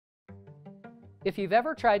If you've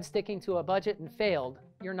ever tried sticking to a budget and failed,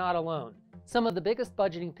 you're not alone. Some of the biggest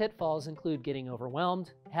budgeting pitfalls include getting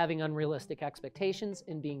overwhelmed, having unrealistic expectations,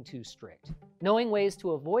 and being too strict. Knowing ways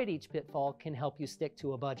to avoid each pitfall can help you stick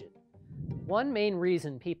to a budget. One main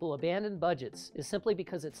reason people abandon budgets is simply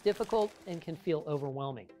because it's difficult and can feel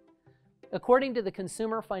overwhelming. According to the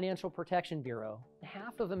Consumer Financial Protection Bureau,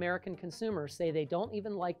 half of American consumers say they don't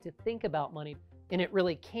even like to think about money, and it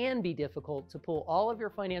really can be difficult to pull all of your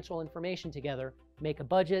financial information together, make a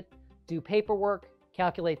budget, do paperwork,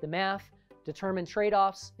 calculate the math, determine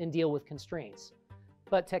trade-offs, and deal with constraints.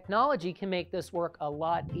 But technology can make this work a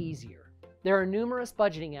lot easier. There are numerous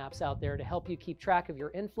budgeting apps out there to help you keep track of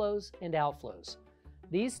your inflows and outflows.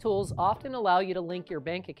 These tools often allow you to link your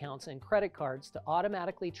bank accounts and credit cards to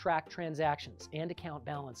automatically track transactions and account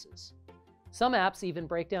balances. Some apps even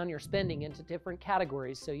break down your spending into different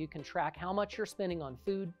categories so you can track how much you're spending on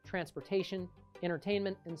food, transportation,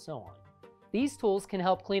 entertainment, and so on. These tools can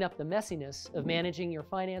help clean up the messiness of managing your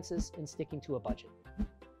finances and sticking to a budget.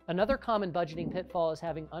 Another common budgeting pitfall is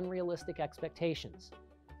having unrealistic expectations.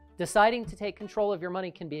 Deciding to take control of your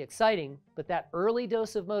money can be exciting, but that early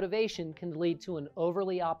dose of motivation can lead to an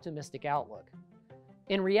overly optimistic outlook.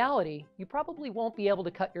 In reality, you probably won't be able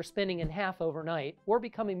to cut your spending in half overnight or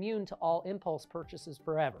become immune to all impulse purchases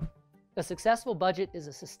forever. A successful budget is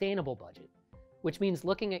a sustainable budget, which means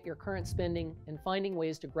looking at your current spending and finding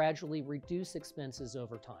ways to gradually reduce expenses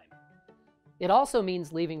over time. It also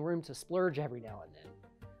means leaving room to splurge every now and then.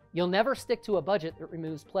 You'll never stick to a budget that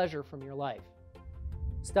removes pleasure from your life.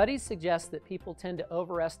 Studies suggest that people tend to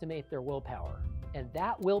overestimate their willpower, and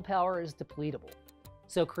that willpower is depletable.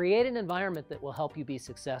 So create an environment that will help you be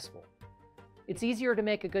successful. It's easier to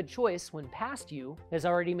make a good choice when past you has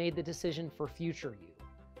already made the decision for future you.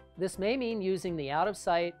 This may mean using the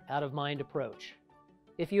out-of-sight, out-of-mind approach.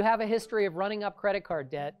 If you have a history of running up credit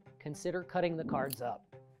card debt, consider cutting the cards up.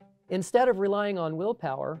 Instead of relying on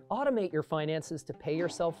willpower, automate your finances to pay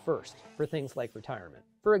yourself first for things like retirement.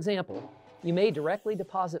 For example, you may directly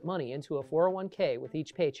deposit money into a 401k with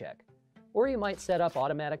each paycheck, or you might set up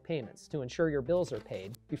automatic payments to ensure your bills are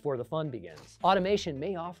paid before the fun begins. Automation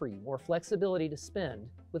may offer you more flexibility to spend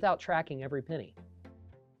without tracking every penny.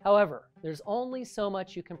 However, there's only so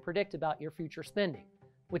much you can predict about your future spending,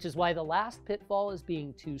 which is why the last pitfall is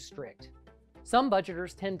being too strict. Some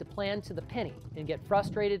budgeters tend to plan to the penny and get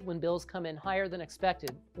frustrated when bills come in higher than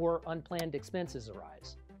expected or unplanned expenses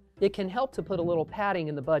arise. It can help to put a little padding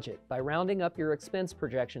in the budget by rounding up your expense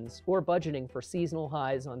projections or budgeting for seasonal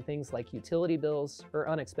highs on things like utility bills or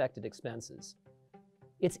unexpected expenses.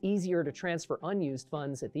 It's easier to transfer unused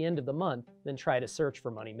funds at the end of the month than try to search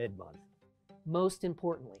for money mid-month. Most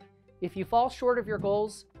importantly, if you fall short of your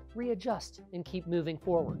goals, readjust and keep moving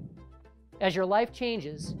forward. As your life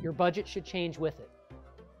changes, your budget should change with it.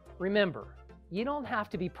 Remember, you don't have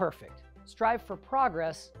to be perfect. Strive for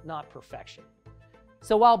progress, not perfection.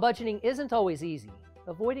 So while budgeting isn't always easy,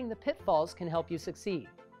 avoiding the pitfalls can help you succeed.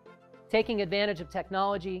 Taking advantage of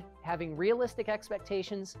technology, having realistic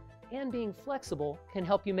expectations, and being flexible can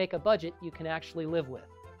help you make a budget you can actually live with.